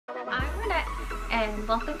and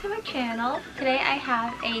welcome to my channel. Today I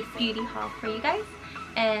have a beauty haul for you guys,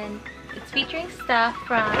 and it's featuring stuff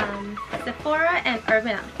from Sephora and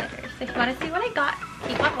Urban Outfitters. So if you want to see what I got,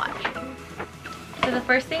 keep on watching. So the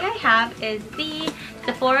first thing I have is the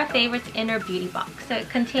Sephora Favorites Inner Beauty Box. So it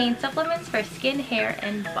contains supplements for skin, hair,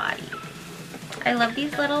 and body. I love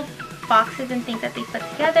these little boxes and things that they put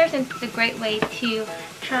together, since it's a great way to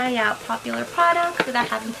try out popular products without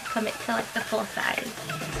having to commit to like the full size.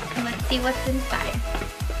 And let's see what's inside.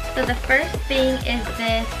 So the first thing is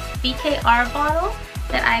this BKR bottle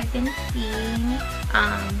that I've been seeing.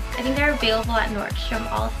 I think they're available at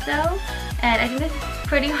Nordstrom also, and I think this is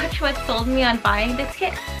pretty much what sold me on buying this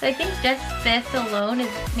kit. So I think just this alone is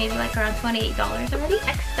maybe like around $28 already.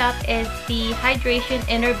 Next up is the Hydration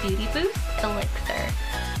Inner Beauty Boost Elixir.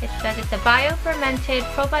 It says it's a bio-fermented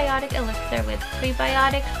probiotic elixir with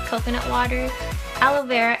prebiotics, coconut water, aloe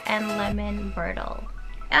vera, and lemon myrtle.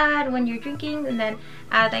 Add when you're drinking, and then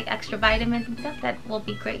add like extra vitamins and stuff. That will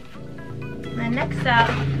be great. And then next up,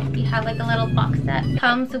 you have like a little box that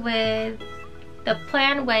comes with the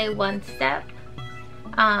Plan Way One Step,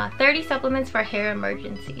 30 supplements for hair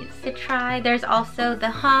emergencies to try. There's also the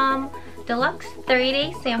Hum Deluxe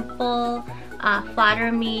 30-day sample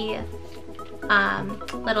Flatter Me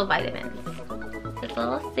little vitamins. It's a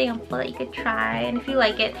little sample that you could try, and if you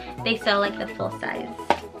like it, they sell like the full size.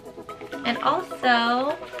 And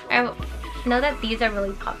also, I know that these are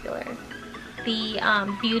really popular. The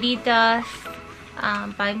Beauty Dust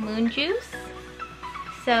by Moon Juice.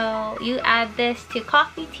 So you add this to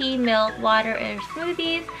coffee, tea, milk, water, and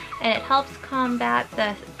smoothies, and it helps combat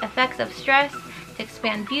the effects of stress to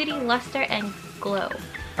expand beauty, luster, and glow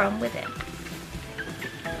from within.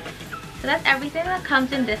 So that's everything that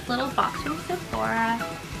comes in this little box from Sephora,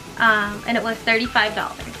 and it was $35.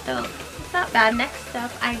 So it's not bad. Next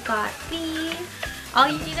up, I got the All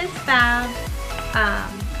You Need Is Fab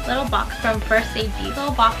little box from First Aid. This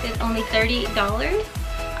little box is only $38.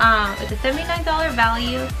 It's a $79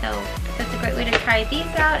 value, so that's a great way to try these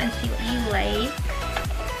out and see what you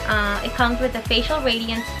like. It comes with the facial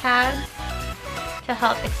radiance pads to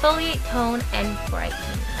help exfoliate, tone, and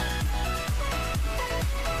brighten.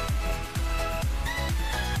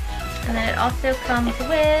 And then it also comes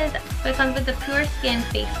with, the Pure Skin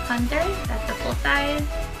Face Cleanser. That's the full size.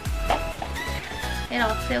 It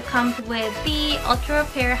also comes with the Ultra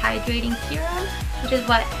Repair Hydrating Serum, which is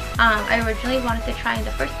what I originally wanted to try in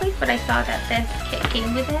the first place, but I saw that this kit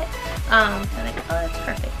came with it. So I'm like, oh, that's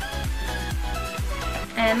perfect.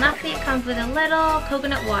 And lastly, it comes with a little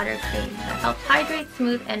coconut water cream that helps hydrate,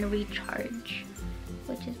 smooth, and recharge,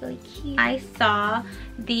 which is really cute. I saw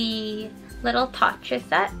the little Tatcha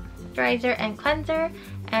set, moisturizer and cleanser,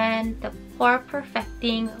 and the Pore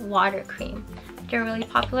Perfecting Water Cream. They're really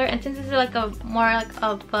popular, and since this is like a more like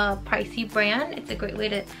of a pricey brand, it's a great way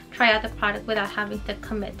to try out the product without having to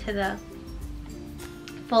commit to the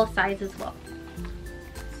full size as well.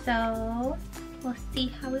 So we'll see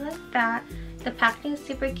how we like that. The packaging is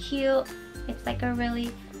super cute. It's like a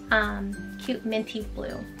really cute minty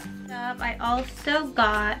blue. I also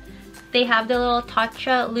got, they have the little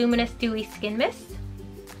Tatcha Luminous Dewy Skin Mist,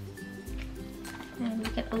 and we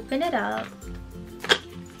can open it up.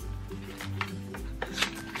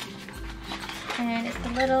 And it's a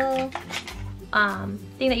little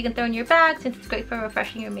thing that you can throw in your bag, since it's great for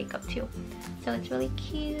refreshing your makeup too. So it's really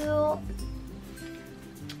cute.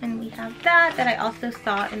 And we have that I also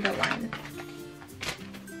saw in the line.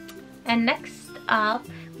 And next up,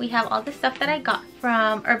 we have all the stuff that I got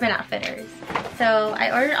from Urban Outfitters. So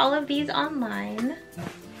I ordered all of these online.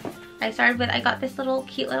 I started with, I got this little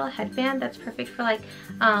cute little headband that's perfect for like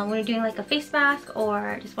when you're doing like a face mask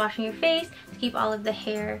or just washing your face, to keep all of the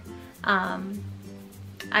hair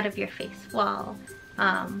out of your face while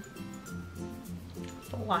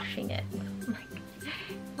washing it. Like,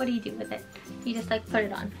 what do you do with it? You just like put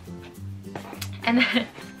it on. And then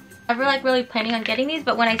I was like really planning on getting these,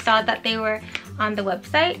 but when I saw that they were on the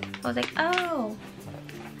website, I was like, oh,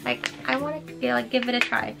 like I want to like give it a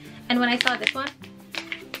try. And when I saw this one,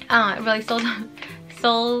 it really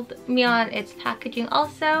sold me on its packaging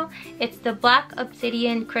also. It's the Black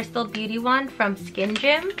Obsidian Crystal Beauty Wand from Skin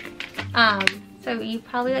Gym. So you've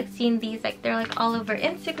probably like seen these, like they're like all over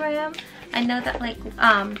Instagram. I know that like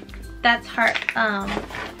That's Heart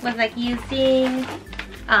was like using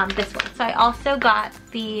this one. So I also got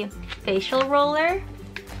the facial roller.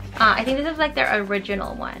 I think this is like their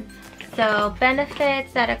original one. So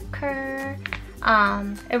benefits that occur,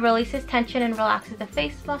 it releases tension and relaxes the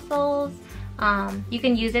face muscles. You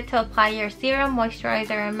can use it to apply your serum,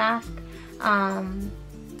 moisturizer, and mask. And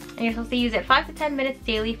you're supposed to use it 5 to 10 minutes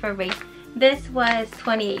daily for weight. This was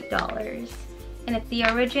 $28. and it's the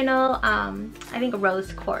original, I think,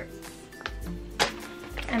 rose quartz.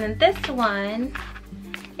 And then this one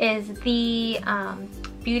is the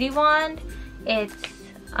beauty wand. It's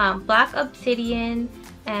black obsidian,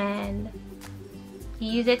 and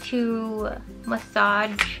you use it to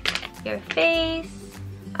massage your face,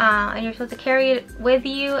 and you're supposed to carry it with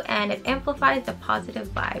you, and it amplifies the positive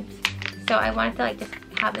vibes. So I wanted to like just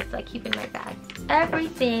have this like keep in my bag.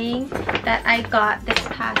 Everything that I got this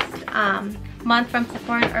past month from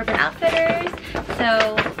Sephora and Urban Outfitters.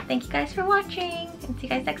 So thank you guys for watching, and see you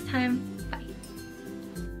guys next time.